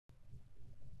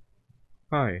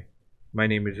Hi, my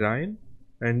name is Ryan,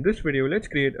 and in this video let's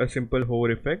create a simple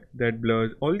hover effect that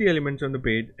blurs all the elements on the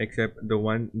page except the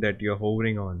one that you're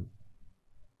hovering on.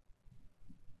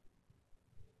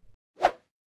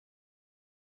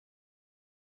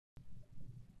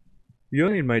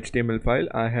 Here in my HTML file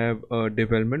I have a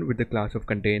div element with the class of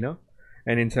container,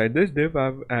 and inside this div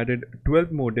I've added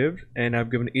 12 more divs and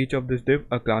I've given each of this div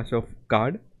a class of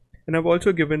card, and I've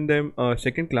also given them a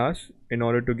second class in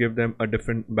order to give them a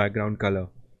different background color.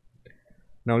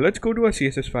 Now let's go to our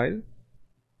CSS file.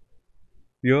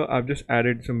 Here I've just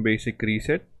added some basic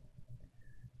reset.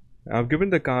 I've given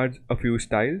the cards a few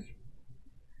styles,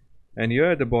 and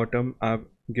here at the bottom I've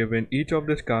given each of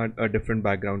this card a different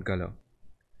background color.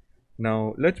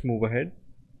 Now let's move ahead.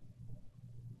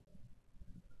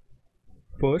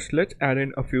 First let's add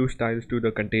in a few styles to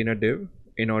the container div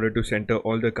in order to center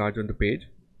all the cards on the page.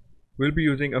 We'll be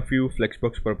using a few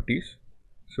flexbox properties,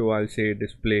 so I'll say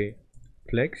display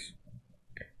flex,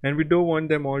 and we don't want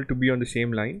them all to be on the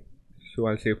same line, so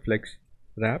I'll say flex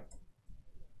wrap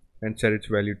and set its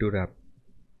value to wrap.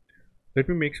 Let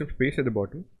me make some space at the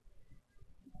bottom.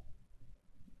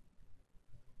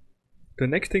 The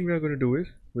next thing we are going to do is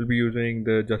we'll be using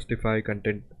the justify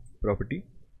content property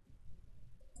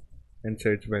and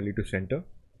set its value to center.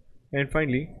 And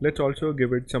finally, let's also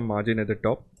give it some margin at the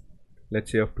top,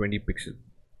 let's say of 20 pixels.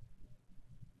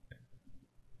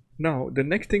 Now the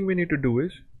next thing we need to do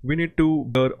is we need to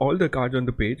blur all the cards on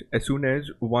the page as soon as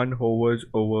one hovers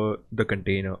over the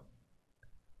container.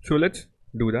 So let's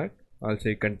do that. I'll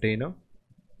say container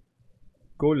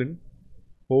colon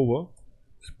hover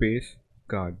space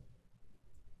card,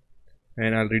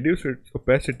 and I'll reduce its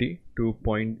opacity to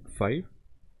 0.5,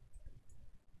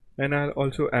 and I'll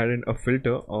also add in a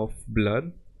filter of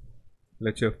blur,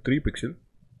 let's say of 3 pixels.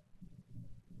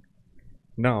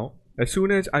 Now as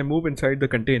soon as I move inside the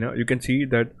container, you can see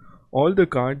that all the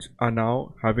cards are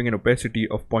now having an opacity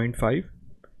of 0.5,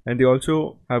 and they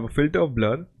also have a filter of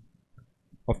blur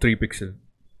of 3 pixels.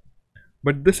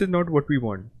 But this is not what we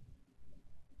want.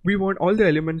 We want all the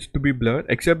elements to be blurred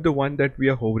except the one that we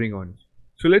are hovering on.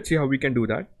 So let's see how we can do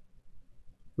that.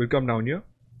 We'll come down here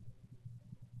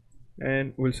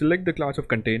and we'll select the class of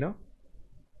container,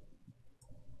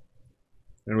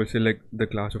 and we'll select the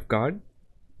class of card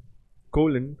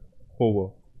colon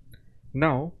hover.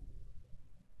 Now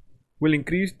we'll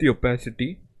increase the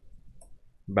opacity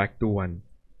back to 1,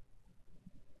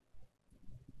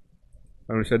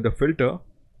 and we'll set the filter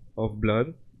of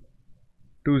blur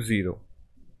to 0.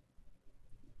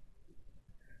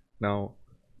 Now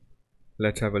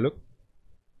let's have a look,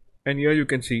 and here you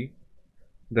can see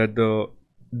that the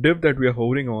div that we are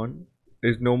hovering on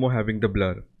is no more having the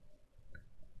blur.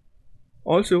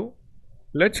 Also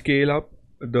let's scale up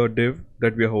the div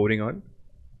that we are hovering on,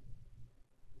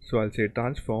 so I'll say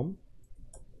transform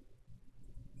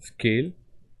scale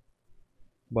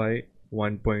by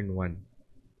 1.1.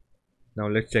 now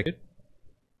let's check it,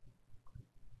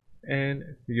 and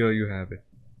here you have it.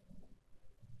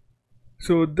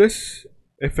 So this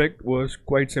effect was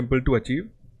quite simple to achieve,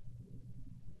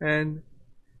 and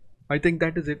I think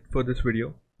that is it for this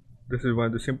video. This is one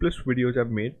of the simplest videos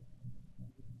I've made,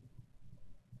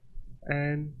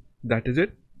 and that is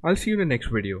it. I'll see you in the next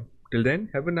video. Till then,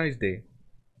 have a nice day.